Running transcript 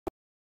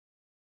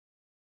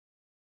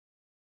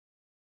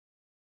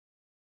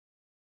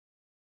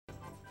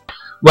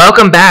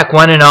Welcome back,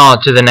 one and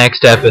all, to the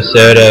next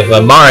episode of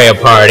Mario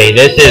Party.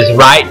 This is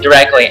right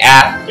directly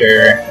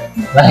after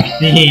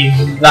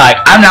Lexi's like,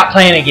 I'm not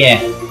playing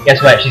again.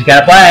 Guess what? She's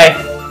gotta play.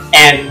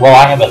 And will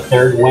I have a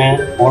third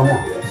win or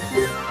not?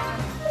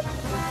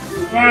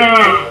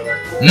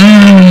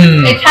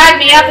 They tied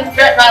me up and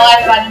threatened my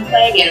life if I didn't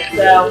play again,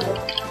 so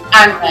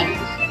I'm playing.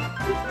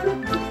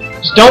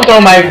 Just don't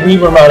throw my Wii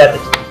remote at the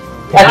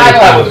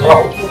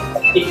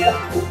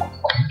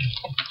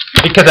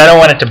because I don't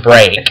want it to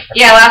break.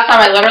 Yeah, last time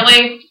I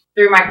literally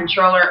threw my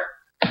controller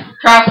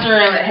across the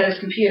room and hit his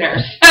computer.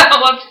 So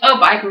let's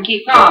hope I can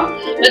keep calm.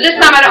 But this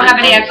time I don't have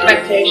any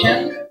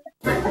expectations.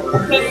 So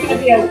it's gonna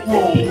be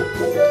okay.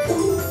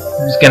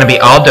 It's gonna be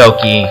all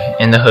Doki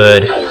in the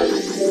hood.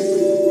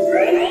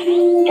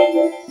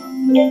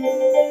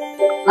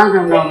 I'm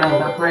gonna go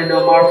now. Play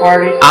no more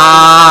party.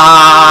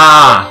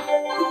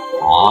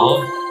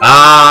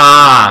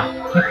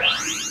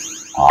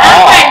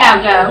 Alright,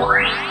 now go.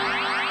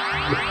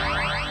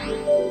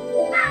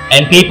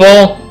 And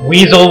people,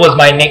 Weasel was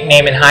my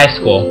nickname in high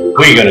school.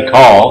 Who are you gonna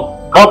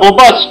call? Bubble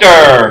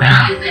Buster!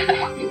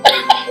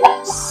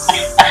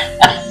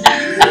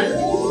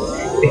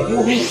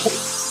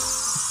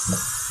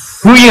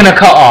 Who you gonna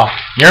call?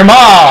 Your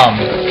mom!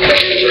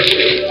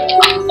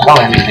 Don't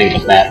have anything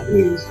but that,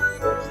 please.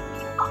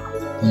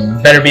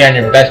 Better be on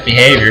your best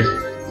behaviors.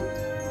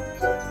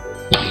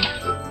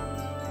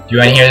 Do you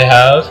wanna hear the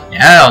hose?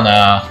 I don't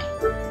know.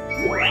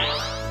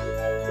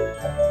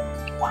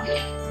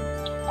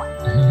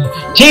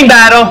 Team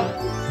battle!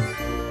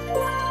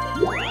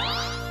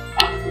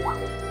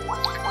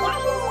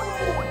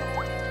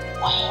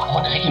 Oh,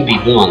 I can be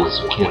blue on this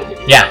one, can't I?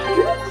 Yeah.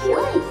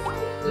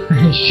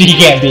 She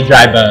can't be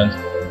dry bones.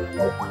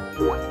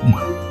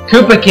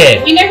 Koopa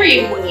Kid. You never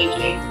use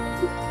Luigi.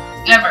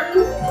 Ever.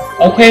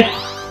 Okay,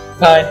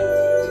 fine.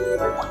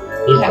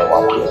 He's the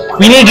luckiest.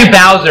 We need to do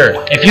Bowser.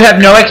 If you have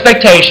no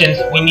expectations,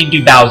 we need to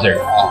do Bowser.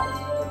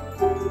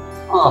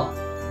 Oh.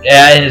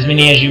 Yeah, as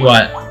many as you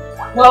want.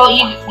 Well,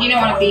 you don't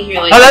want to be here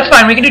later. Oh, that's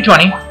fine. We can do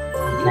 20.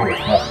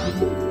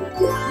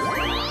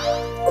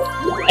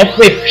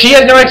 If she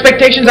has no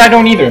expectations, I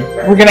don't either.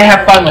 We're gonna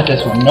have fun with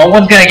this one. No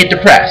one's gonna get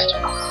depressed.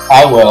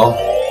 I will.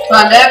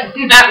 Well, that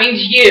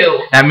means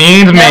you. That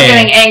means me.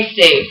 I'm getting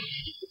angsty.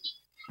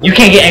 You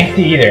can't get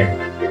angsty either.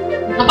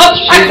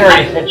 She's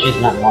already said she's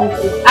not going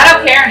to. I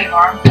don't care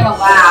anymore. I'm just gonna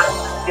laugh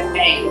and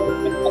pain.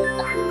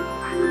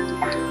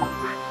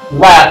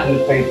 Laugh in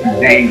the face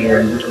of danger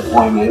and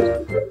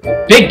disappointment.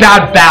 Big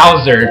Bad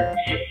Bowser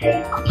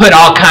put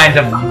all kinds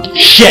of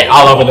shit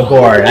all over the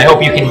board. I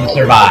hope you can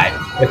survive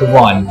with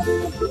one.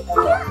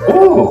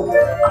 Ooh.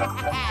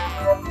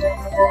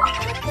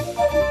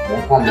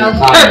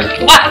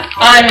 Last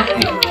time.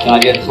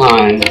 Not get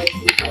signed.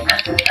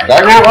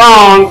 Starting out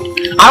wrong.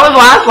 I was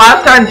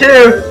last time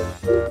too.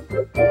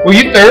 Were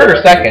you third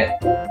or second?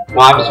 No,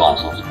 I was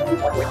last.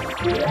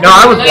 No,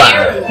 I was No,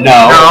 last. No.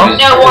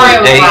 No, Wario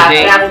was Daisy. last,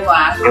 but I was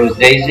last. It was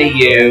Daisy,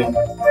 you,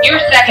 You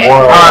were second.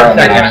 or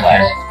second.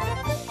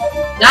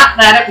 Not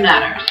that it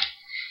matters.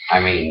 I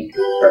mean,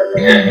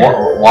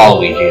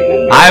 Waluigi. And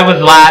then I was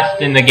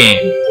last in the game,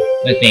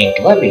 I think.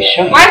 let me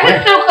show you. Why is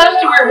it so close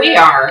to where we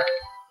are?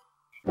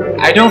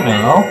 I don't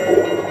know.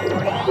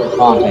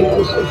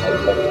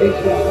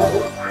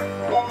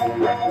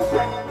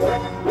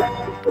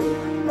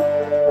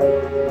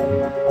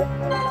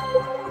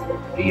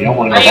 You don't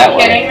want to Are go you that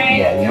way. kidding me?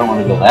 Yeah, you don't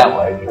want to go that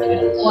way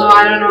because. Well,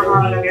 I don't know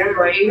how to go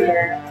right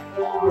either.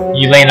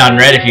 You land on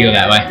red if you go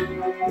that way.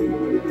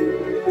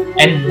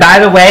 And by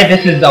the way,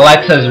 this is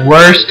Alexa's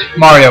worst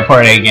Mario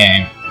Party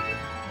game.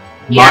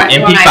 Yeah, that's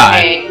what I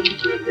MP5.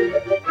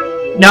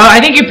 hate. No,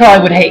 I think you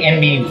probably would hate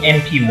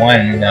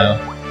MP1 though.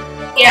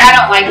 Yeah, I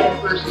don't like the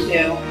first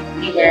two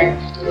either.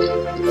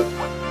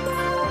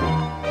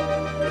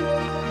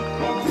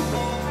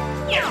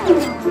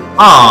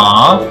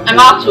 Aww. I'm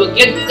off to a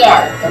good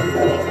start.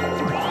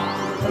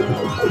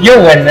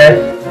 You'll win this.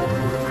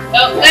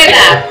 Don't say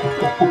that.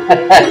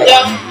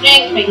 Don't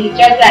jinx me. He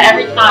does that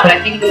every time, and I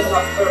think he does it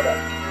on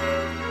purpose.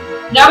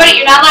 Nobody,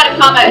 you're not allowed to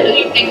comment who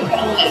you think is going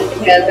to win,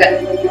 because that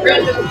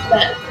ruins the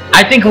suspense.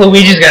 I think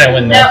Luigi's gonna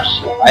win this. No,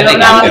 I think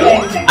I'm gonna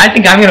win. I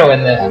think I'm gonna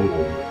win this.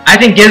 I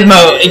think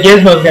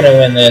Gizmo's gonna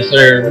win this,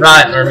 or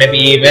not, or maybe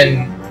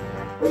even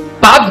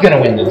Bob's gonna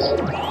win this.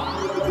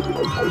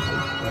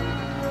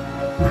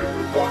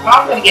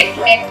 Bob's going to get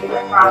kicked in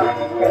the process.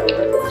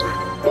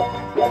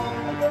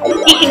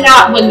 He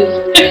cannot win this.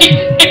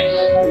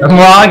 I'm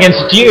wrong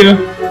against you.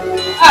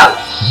 Oh,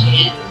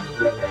 shit.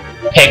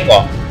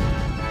 Pickle.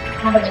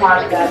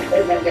 Sabotage that.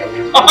 They're going to get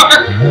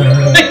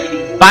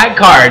 5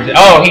 cards.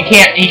 Oh, he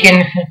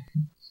can.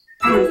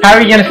 How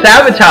are you gonna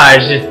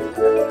sabotage it?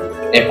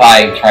 If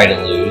I try to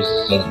lose,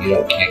 so that you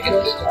don't kick it.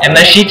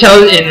 Unless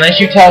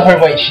you tell her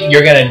what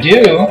you're gonna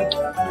do.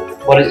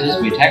 What is this?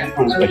 We attack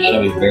opponents by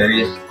shoving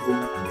various.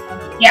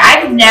 Yeah,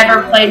 I've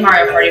never played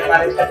Mario Party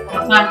 5 except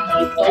one time when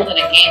we sold it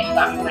at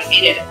GameStop and I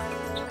hated it.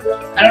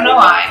 I don't know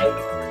why.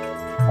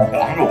 Okay,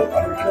 I don't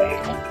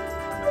understand.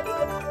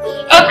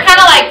 Oh, it's kind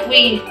of like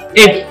we...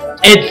 It's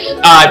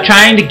It's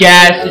trying to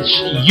guess.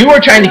 You are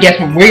trying to guess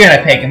what we're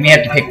gonna pick, and we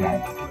have to pick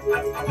one.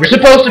 We're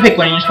supposed to pick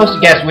one, and you're supposed to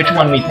guess which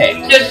one we pick.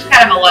 So it's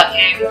kind of a luck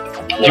game.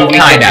 Do we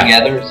get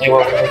together and say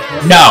what we pick?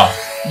 No,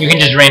 you can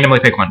just randomly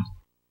pick one.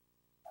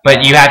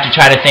 But you have to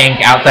try to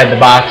think outside the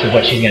box of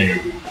what she's gonna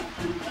do.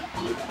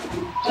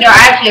 No, I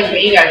have to guess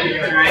what you guys are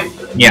doing, right?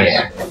 Yes.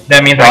 Yeah.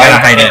 That means I gotta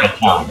hide it.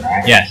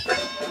 Right? Yes.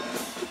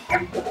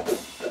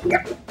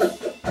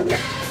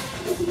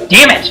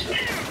 Damn it!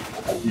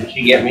 Did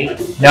she get me?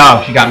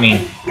 No, she got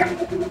me.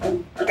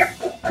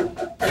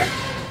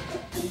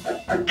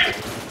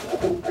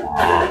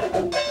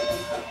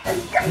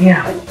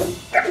 Yeah.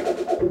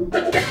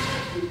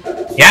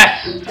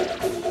 Yes!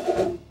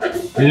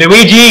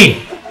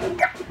 Luigi!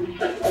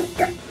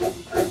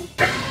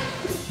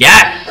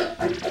 Yes!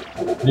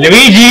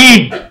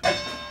 Luigi!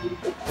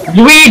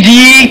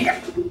 Luigi!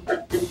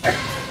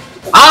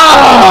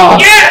 Oh!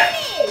 Yes!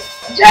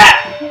 Yes!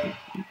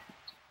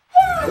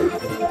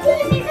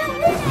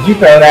 Did you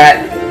throw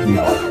that?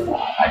 No,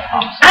 I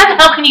promise. How the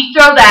hell can you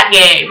throw that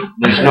game?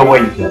 There's no way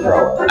you can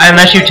throw it.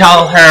 Unless you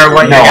tell her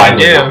what No, you're I gonna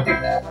would not do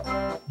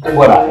that.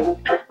 Would I?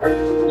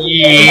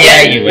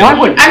 Yeah, you would. No, I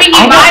wouldn't. I mean,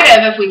 you might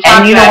have if we talked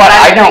And you know what?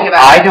 about it.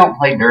 I don't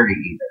play dirty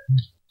either.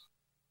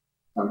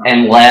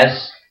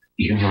 Unless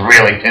you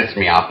really piss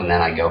me off, and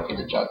then I go for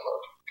the juggler.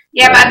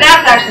 Yeah, but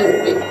that's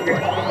actually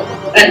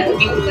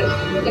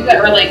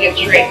isn't really a good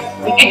trait.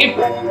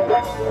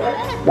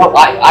 No,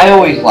 I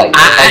always like. If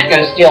I'm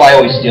gonna steal, I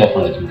always steal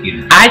from the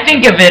computer. I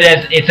think of it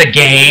as it's a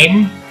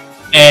game,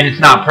 and it's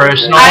not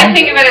personal. I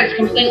think of it as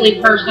completely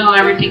personal.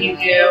 Everything you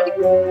do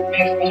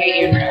makes me hate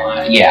you in real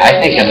life. Yeah, I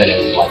think of it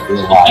as like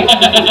real life.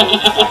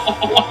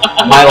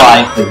 My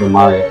life is a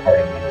Mario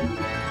Party game.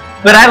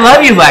 But I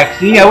love you,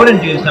 Lexi. I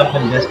wouldn't do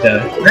something just to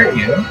hurt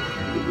you.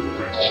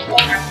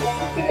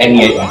 And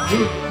yet you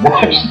do.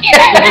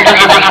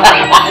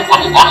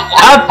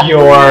 Up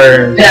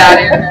yours.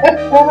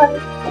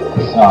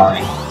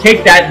 Sorry.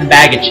 Take that in a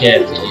bag of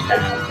chips.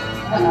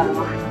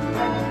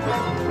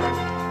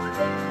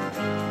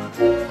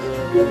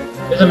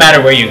 Doesn't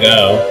matter where you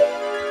go.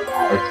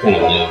 It's gonna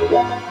move.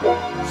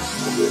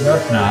 No,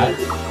 it's not.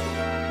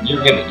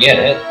 You're gonna get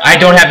it. I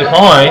don't have the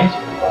coins.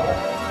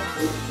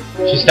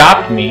 She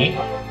stopped me.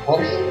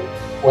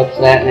 What's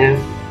that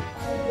now?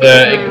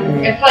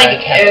 It's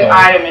like an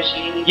item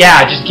machine.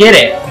 Yeah, just get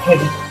it because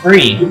it's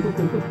free.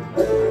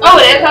 Oh,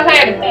 it is? I thought I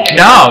had to pay.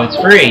 No, it's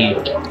free.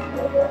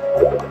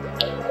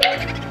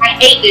 I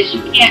hate this.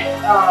 You can't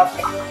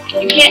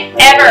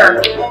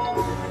ever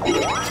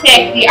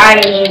pick the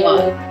items you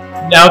want.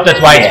 No,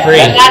 that's why it's free.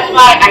 And that's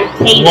why I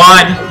hate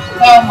One. it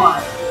so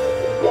much.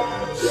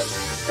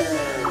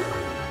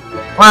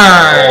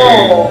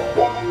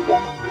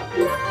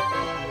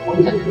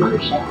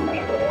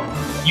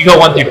 You go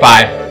 1 through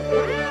 5.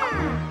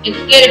 It's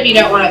good if you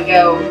don't want to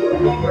go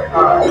super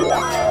hard.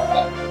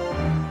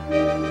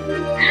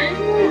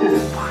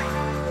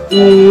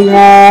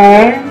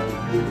 Yeah,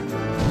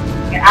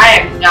 I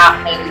am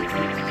not playing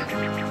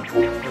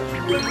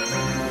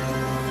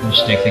Oh,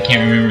 sticks, I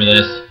can't remember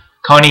this.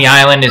 Coney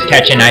Island is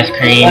catching ice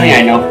cream. Funny,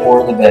 I know 4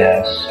 of the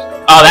best.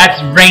 Oh,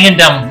 that's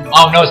random.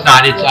 Oh, no, it's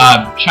not. It's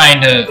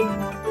trying to...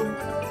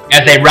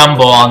 As they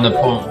rumble on the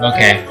pole.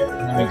 Okay,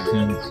 that makes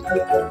sense.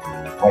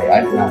 Wait,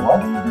 I don't know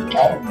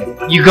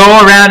what? You go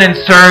around in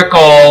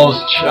circles,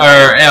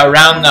 or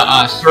around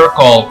the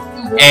circle,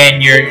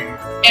 and you're...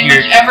 And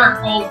whichever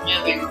pole's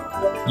moving.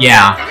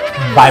 Yeah,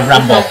 by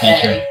rumble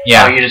feature. Oh,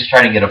 Yeah, you just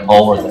try to get a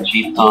pole with the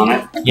cheats on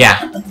it?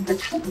 yeah.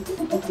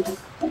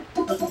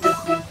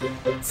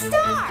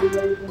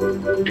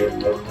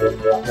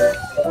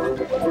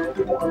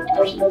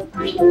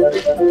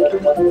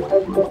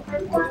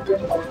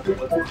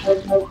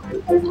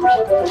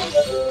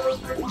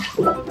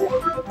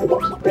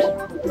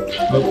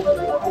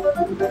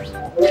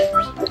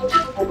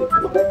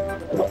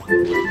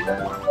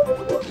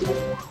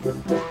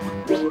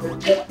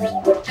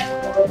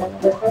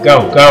 Go,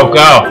 go,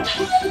 go!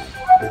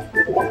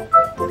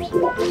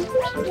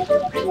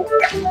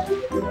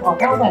 Oh,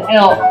 how the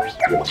hell?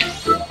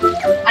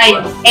 I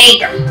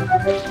hate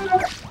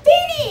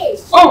Finish!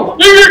 Oh,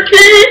 you're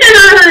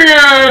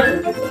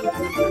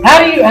How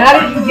did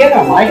you get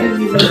them? I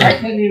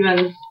couldn't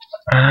even...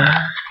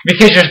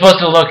 Because you're supposed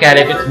to look at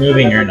if it's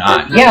moving or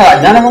not.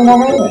 Yeah, none of them were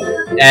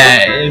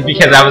moving.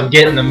 Because I was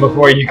getting them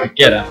before you could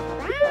get them.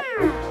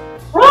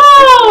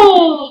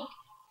 Oh!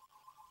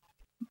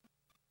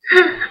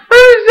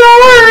 I'm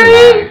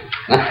sorry!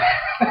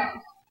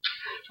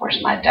 Where's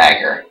my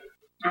dagger?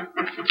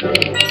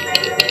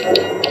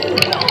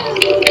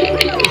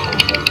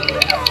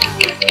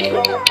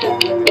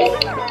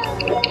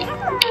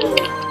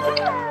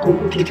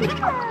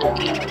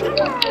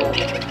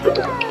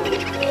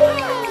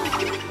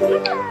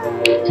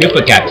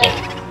 Koopa capsule.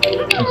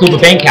 The Koopa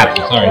Bank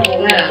capsule, sorry.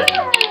 Yeah.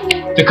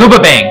 The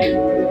Koopa Bank!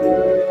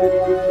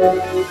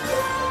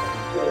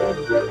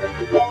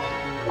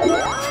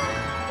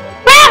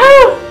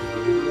 Wahoo!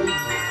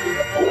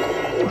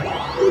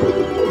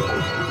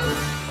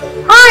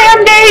 Hi,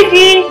 I'm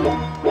Daisy!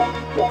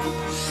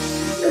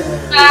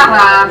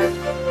 Uh-huh.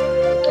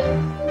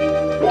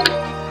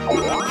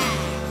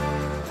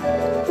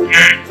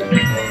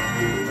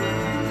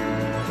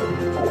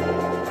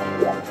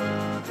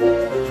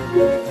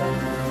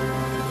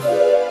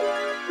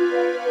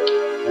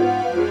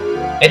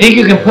 I think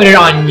you can put it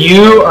on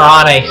you or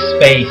on a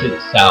space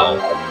itself.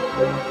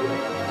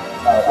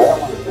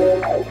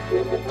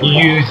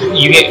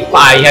 You get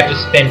 5. You have to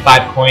spend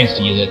 5 coins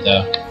to use it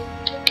though.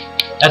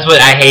 That's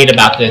what I hate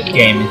about this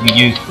game, is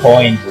you use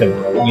coins to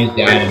use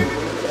the item.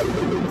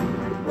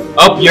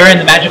 Oh, you're in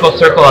the magical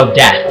circle of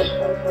death.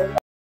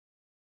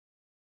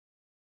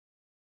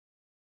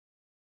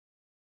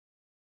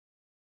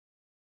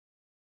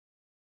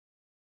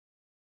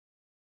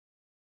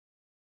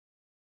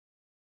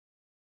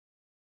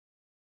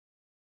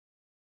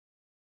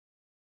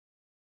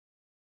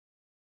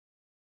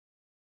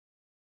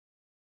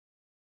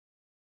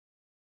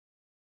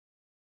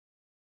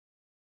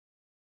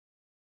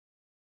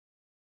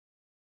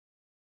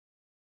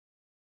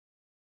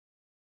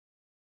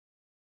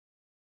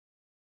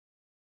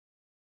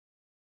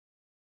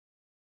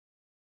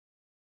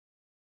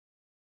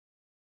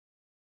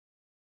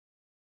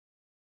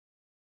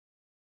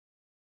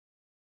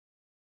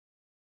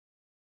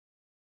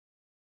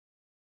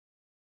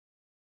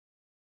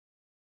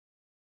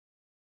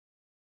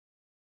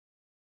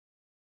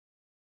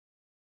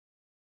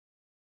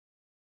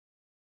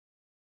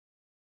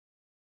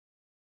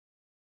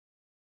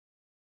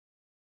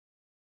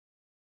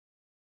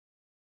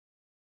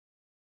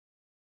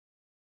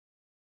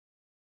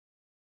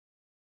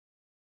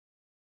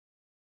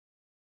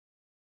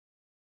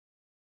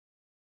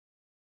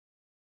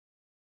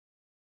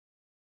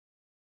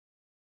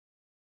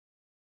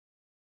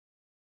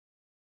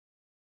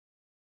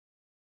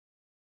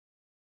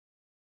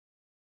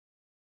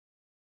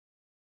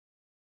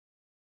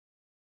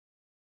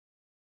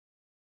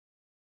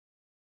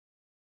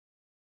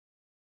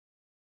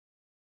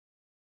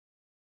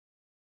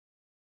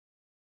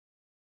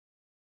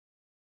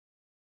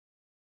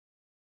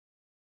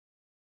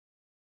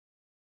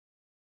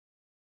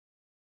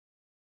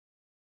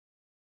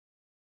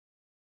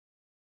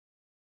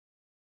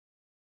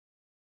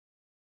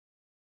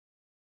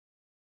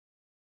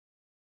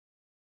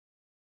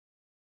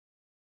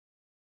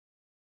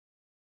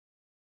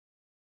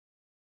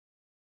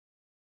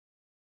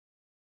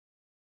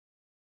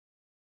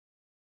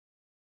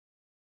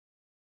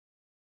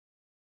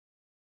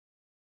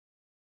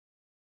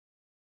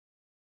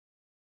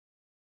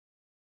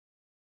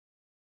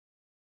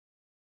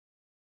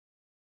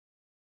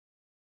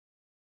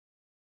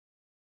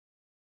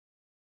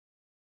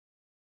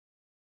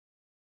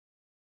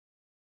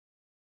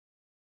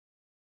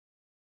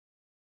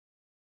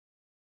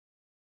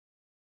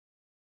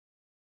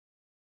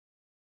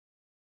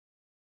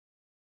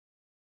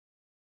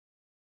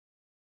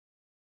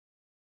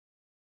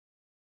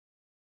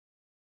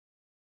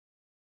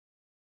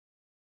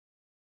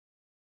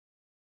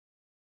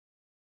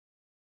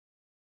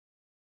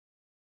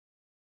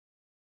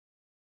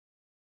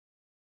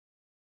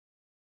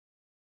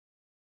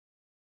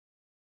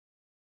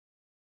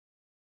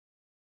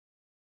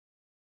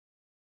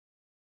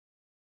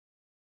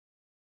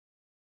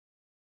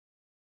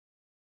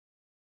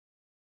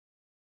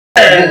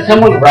 Did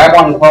someone grab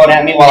one and throw it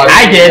at me while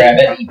I did. grab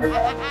it?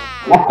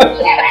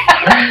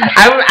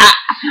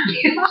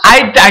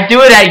 I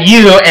do it at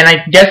you, and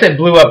I guess it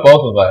blew up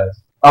both of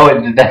us. Oh,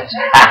 it did that.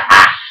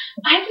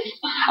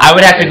 I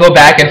would have to go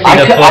back and see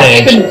the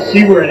footage. I couldn't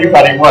see where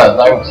anybody was.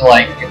 I was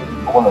like,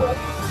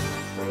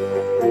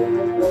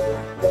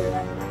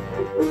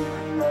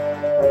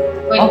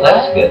 oh,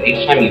 that's good.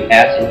 Each time you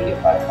pass it, you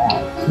get 5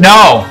 points.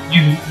 No,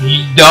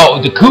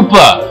 no. The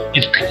Koopa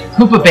is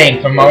Koopa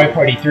Bank from Mario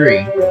Party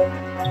 3.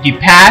 If you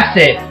pass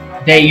it,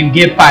 you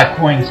give 5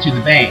 coins to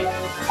the bank.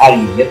 How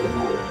do you get the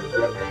money?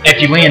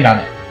 If you land on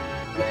it.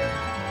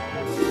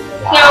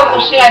 So,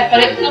 should I put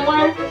it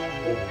somewhere?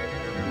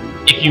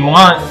 If you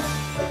want.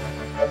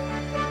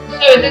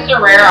 So, is this a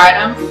rare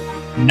item?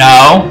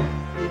 No.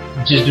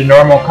 It's just a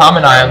normal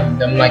common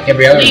item like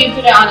every other. Do you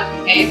put it on a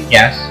space?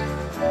 Yes.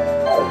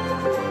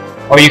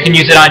 Or you can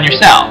use it on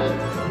yourself.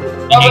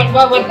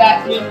 What would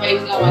that do if I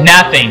used it on myself?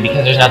 Nothing,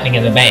 because there's nothing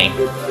in the bank.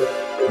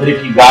 But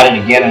if you got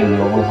it again and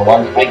there was a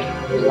large bank, you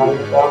could use it on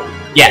yourself?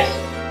 Yes.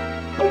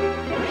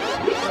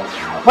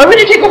 Why would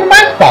you take over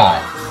my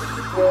spot?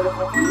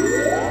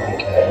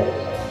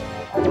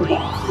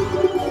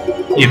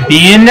 You're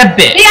being a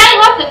bitch. See, I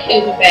love the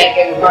Koopa Bank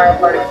in Mario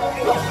Party.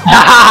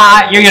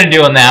 Haha, you're gonna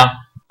do it now.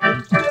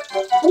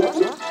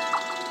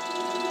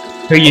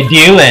 Who you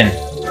doing?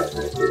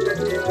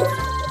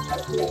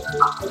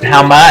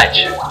 How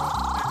much?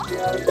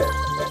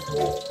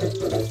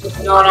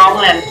 Going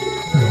all in.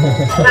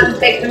 Time to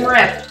take some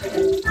risks.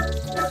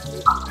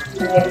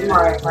 Take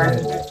Mario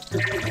Party.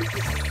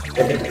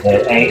 If it's the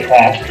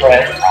A-fast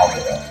press, I'll do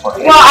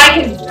it. Well, I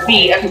can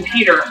beat a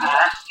computer at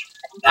that.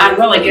 I'm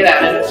really good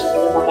at it. It's just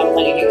because I'm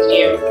playing against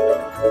you.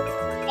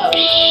 Oh,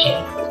 shit.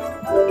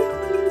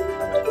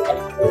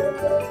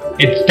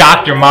 It's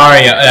Dr.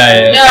 Mario,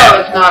 No,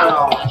 it's not at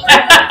all.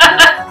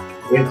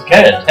 It's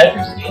kind of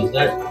Tetris, isn't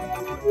it?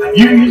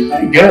 You're so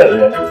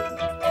good.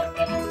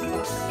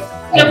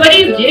 So what do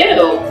you do?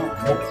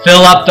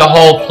 Fill up the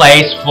whole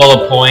place full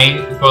of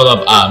full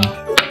of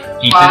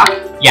pieces. Blocks?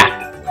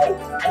 Yeah.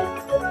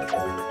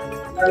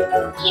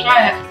 Let's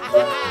try it.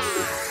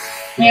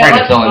 You're trying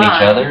to fill in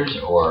each other's,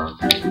 or?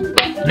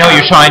 No,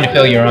 you're trying to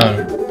fill your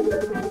own.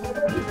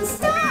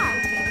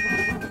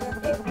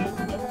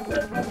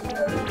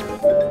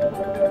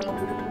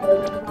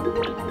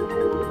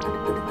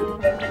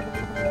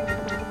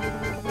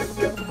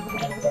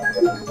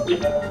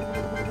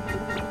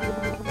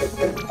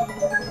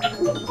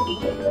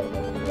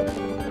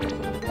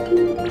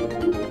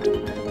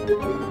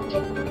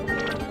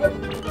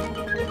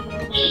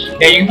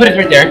 Yeah, you can put it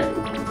right there.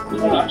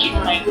 Yeah,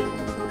 trying.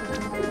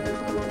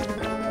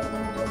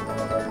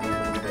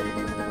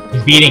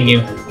 He's beating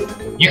you.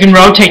 You can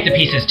rotate the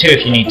pieces too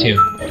if you need to.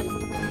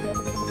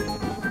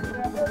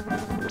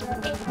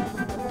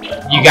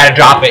 You gotta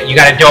drop it. You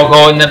gotta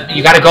go in the.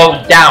 You gotta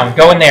go down.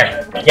 Go in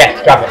there.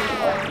 Yes, drop it.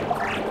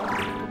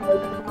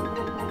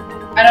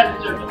 I don't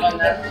deserve to win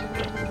this.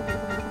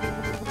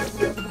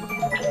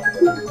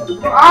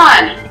 Come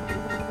on!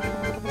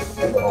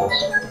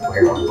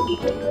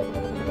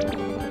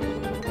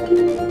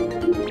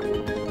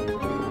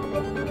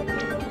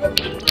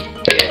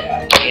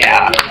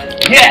 Yeah.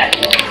 Yes!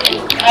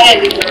 I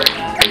didn't deserve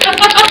that.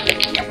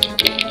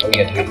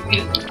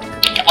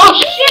 Oh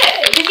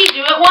shit! Did he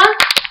do it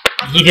once?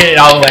 He did it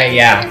all the way.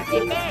 Yeah.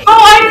 Oh,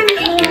 I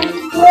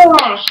didn't.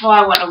 Oh, so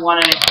I wouldn't have won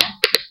anyway.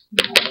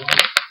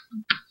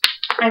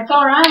 It's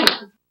alright.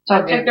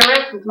 So Take the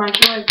risk, it's my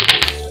choice.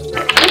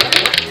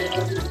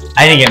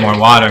 I need to get more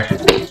water. Do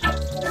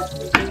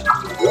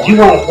you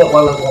want to put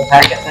one of those little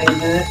packet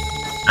things in it?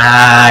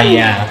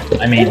 Yeah.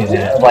 I may do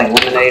that. Like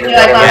lemonade or You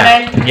like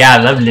whatever? lemonade? Yeah, I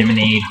love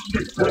lemonade.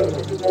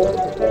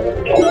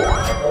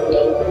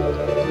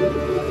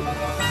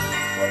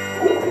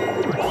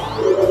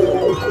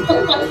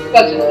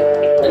 That's it.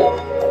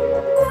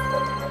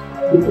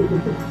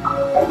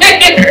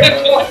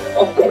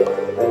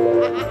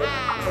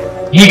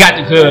 He got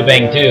the cool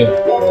thing too.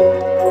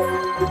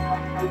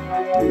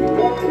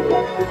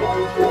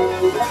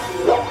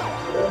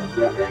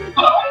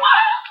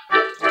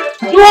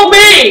 Duel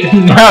me!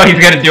 No, he's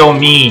gonna duel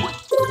me.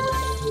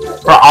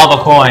 For all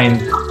the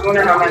coins. I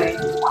wonder how many.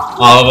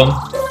 All of them.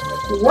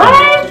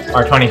 What?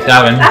 Or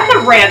 27. That's a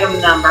random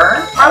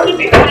number. Why would it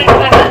be 27?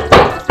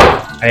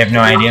 I have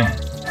no idea.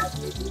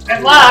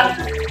 Good luck.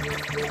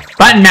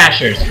 Button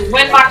mashers.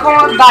 Win my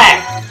coins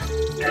back.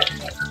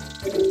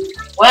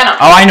 Win 'em.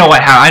 Oh, I know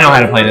how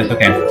to play this.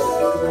 Okay.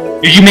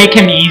 Did you make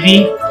him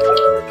easy?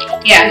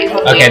 Yeah, he's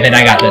okay. Okay, then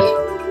I got this.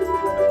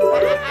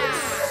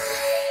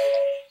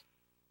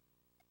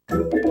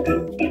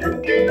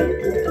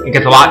 It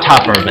gets a lot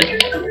tougher, but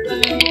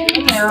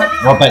Yeah.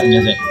 what button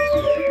is it?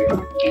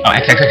 Oh,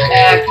 X, X, X, X.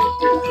 X.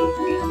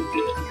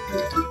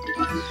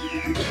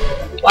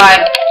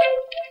 Y.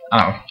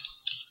 Oh.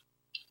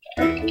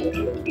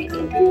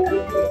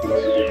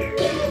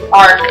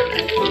 R.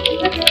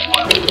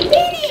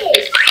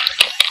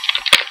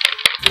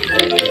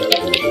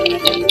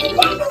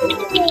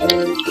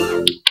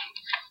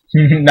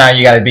 Now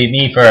you gotta beat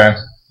me for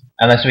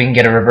unless we can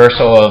get a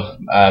reversal of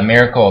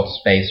miracle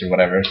space or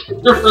whatever.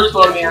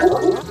 Reversal of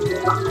miracle.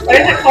 What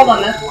is it called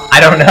on this one? I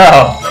don't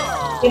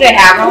know. Do they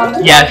have one on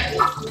this? Yes.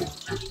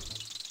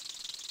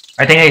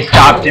 I think they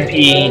stopped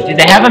MP. Did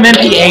they have them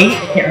MP8?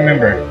 I can't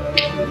remember.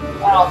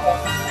 I don't think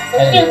so.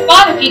 Which they're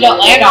fun if you don't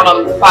land on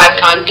them 5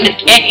 times in a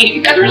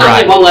game. There's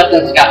Right. only one left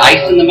that's got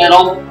ice in the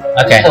middle.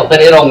 Okay. So, but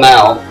it'll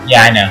melt.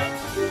 Yeah, I know.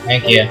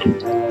 Thank you.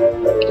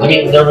 I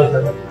mean, there was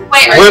a...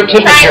 Wait, are Room you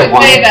trying temperature to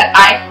one. say that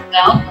ice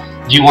melts?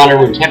 Do you want a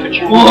room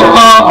temperature?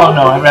 Oh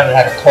no, I'd rather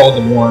have it cold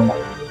than warm.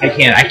 I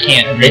can't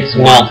drink It's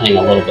warm. melting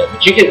a little bit,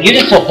 but you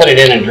can still put it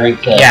in and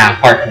drink the Yeah.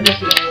 part that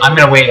isn't. I'm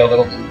gonna wait a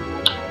little bit.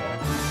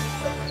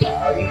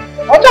 Sorry.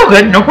 Oh, it's all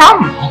good, no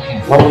problem. Okay.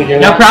 What are we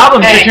doing? No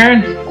problem, Hey. your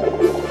turn.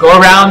 Go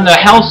around the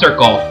hell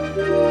circle.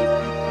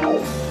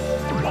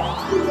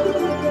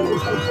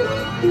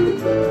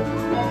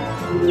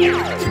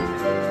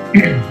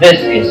 This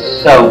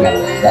is so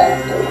gonna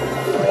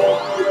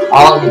suck.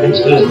 All of you've been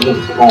doing is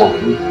this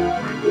coins.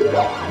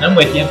 I'm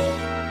with you.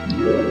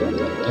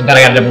 And then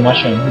I got a double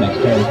mushroom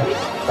next turn.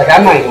 Like, I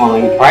might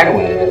want to try to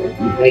win it.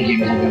 You think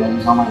you're gonna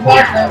lose all my coins?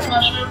 Watermelon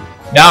mushroom?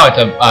 No, it's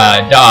a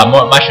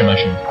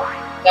mushroom.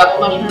 Double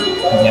mushroom?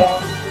 Yeah.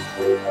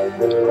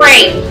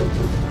 Great!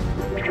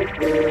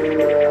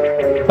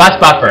 Bus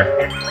buffer.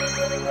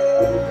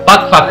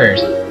 Fuck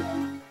fuckers.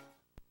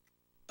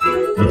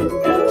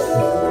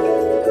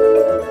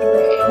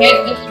 Hit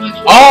the switch.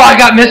 Oh, I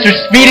got Mr.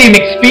 Speedy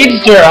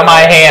McSpeedster on my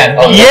hand.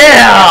 Oh,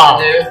 Yeah!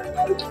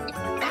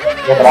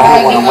 Yeah, but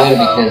I don't want to win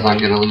because I'm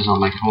gonna lose all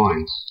my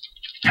coins.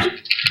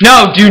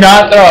 No, do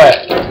not throw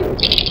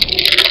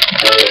it.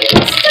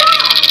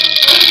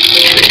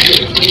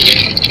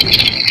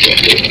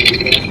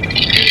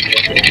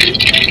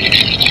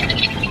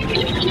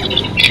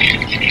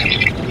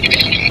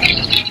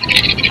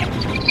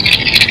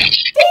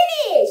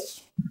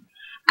 Finish!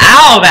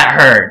 Ow, that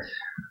hurts.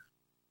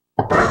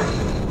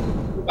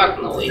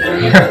 Fucking the leader.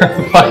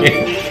 Fuck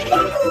it.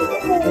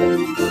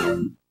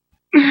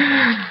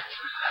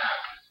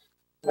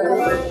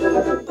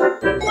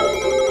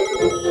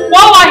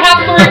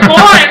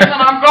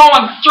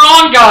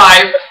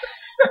 drive.